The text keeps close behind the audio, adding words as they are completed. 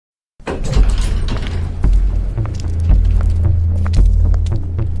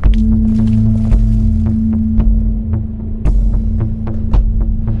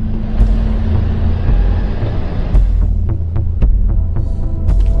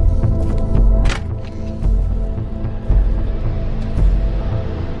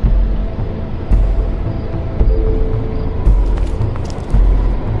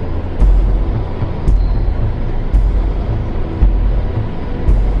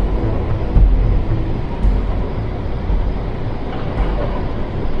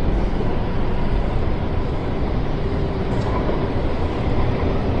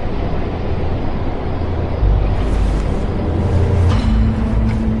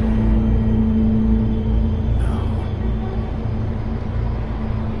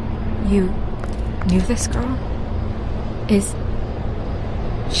You knew this girl?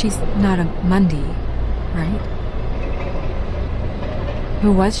 She's not a Mundy, right?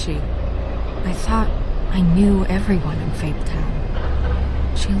 Who was she? I thought I knew everyone in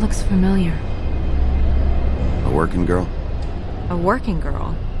Fabletown. She looks familiar. A working girl? A working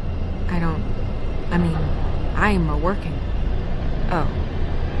girl? I'm a working... Oh.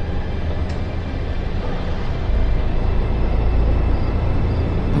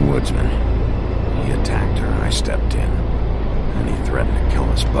 The woodsman. He attacked her, I stepped in. And he threatened to kill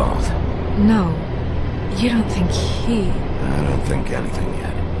us both. No. You don't think he... I don't think anything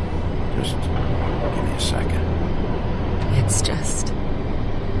yet. Just give me a second. It's just...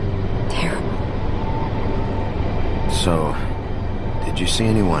 terrible. So, did you see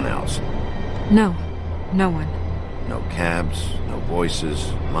anyone else? No. No one. No cabs, no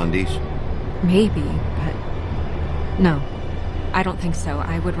voices, Mundys? Maybe, but... No. I don't think so.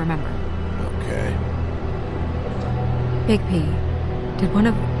 I would remember. Okay. Big P, did one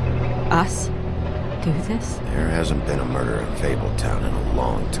of us do this? There hasn't been a murder in Fabletown in a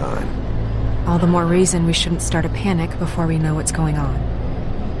long time. All the more reason we shouldn't start a panic before we know what's going on.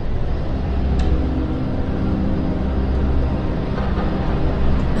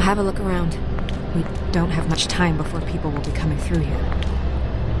 I'll have a look around. We don't have much time before people will be coming through here.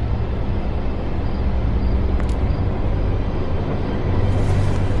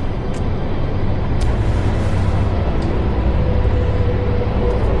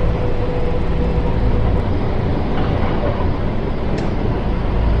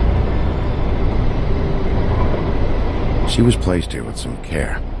 She was placed here with some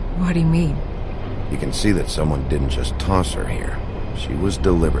care. What do you mean? You can see that someone didn't just toss her here. She was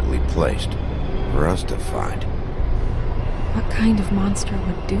deliberately placed for us to find. What kind of monster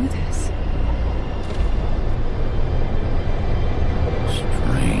would do this?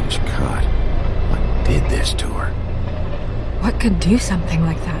 Strange cut. What did this to her? What could do something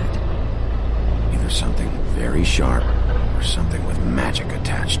like that? Either something very sharp or something with magic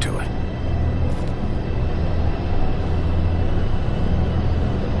attached to it.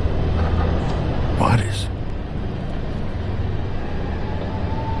 What is...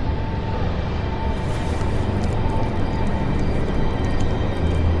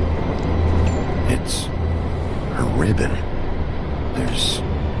 It's... her ribbon. There's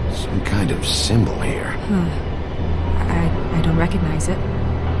some kind of symbol here. I don't recognize it.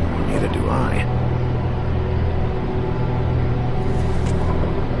 Neither do I.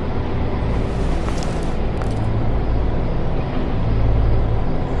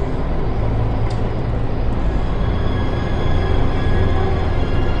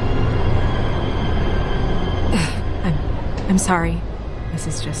 I'm sorry. This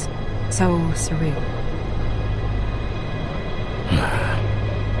is just so surreal.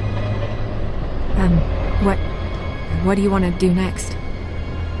 What do you want to do next?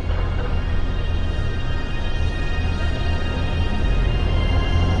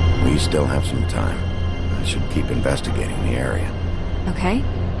 We still have some time. I should keep investigating the area. Okay,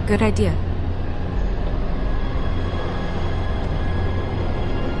 good idea.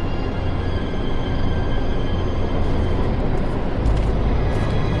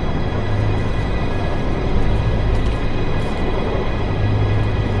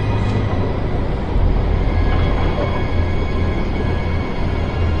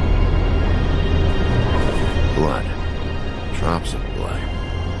 Drops of blood.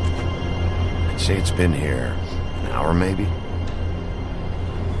 I'd say it's been here an hour, maybe?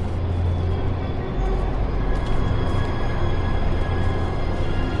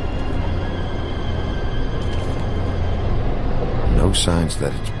 No signs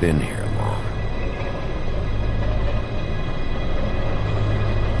that it's been here long.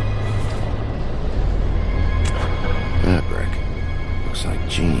 Fabric. Looks like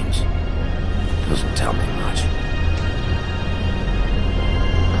jeans. Doesn't tell me much.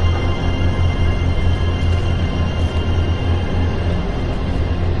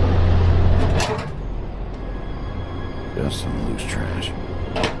 Just some loose trash.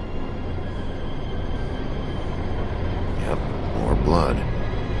 Yep, more blood.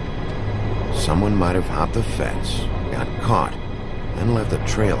 Someone might have hopped the fence, got caught, and left the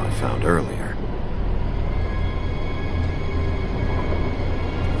trail I found earlier.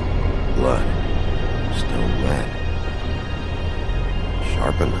 Blood. Still wet.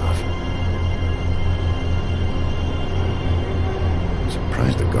 Sharp enough. I'm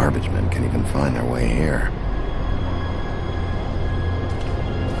surprised the garbage men can even find their way here.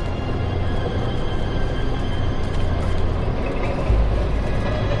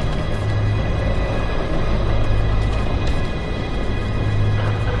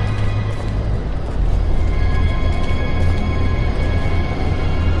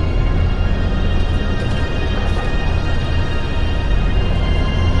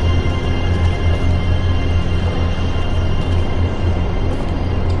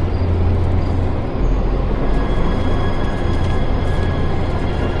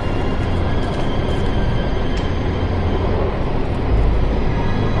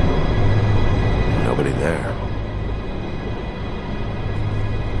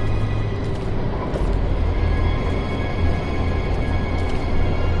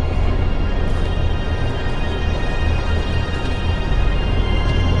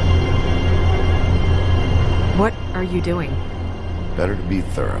 are you doing? Better to be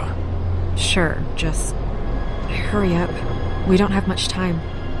thorough. Sure, just hurry up. We don't have much time.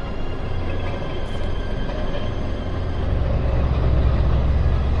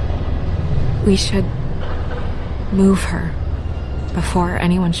 We should move her before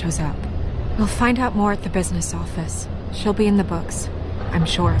anyone shows up. We'll find out more at the business office. She'll be in the books. I'm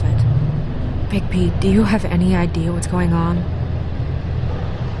sure of it. Bigby, do you have any idea what's going on?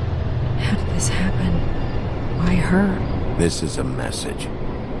 How did this happen? Why her? This is a message.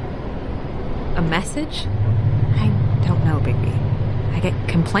 A message? I don't know, Bigby. I get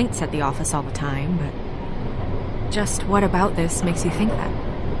complaints at the office all the time, but just what about this makes you think that?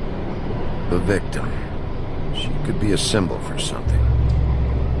 The victim. She could be a symbol for something.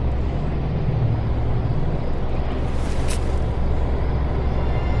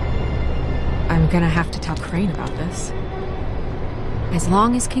 I'm gonna have to tell Crane about this. As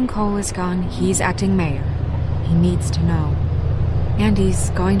long as King Cole is gone, he's acting mayor. He needs to know. And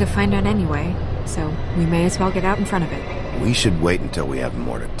he's going to find out anyway, so we may as well get out in front of it. We should wait until we have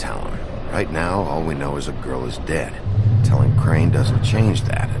more to tell him. Right now, all we know is a girl is dead. Telling Crane doesn't change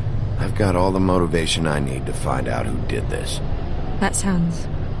that. I've got all the motivation I need to find out who did this. That sounds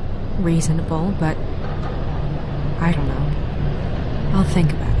reasonable, but I don't know. I'll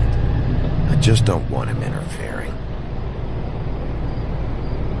think about it. I just don't want him interfering.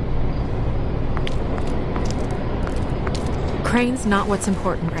 Crane's not what's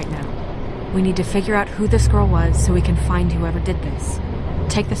important right now. We need to figure out who this girl was so we can find whoever did this.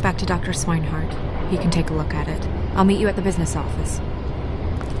 Take this back to Dr. Swinehart. He can take a look at it. I'll meet you at the business office.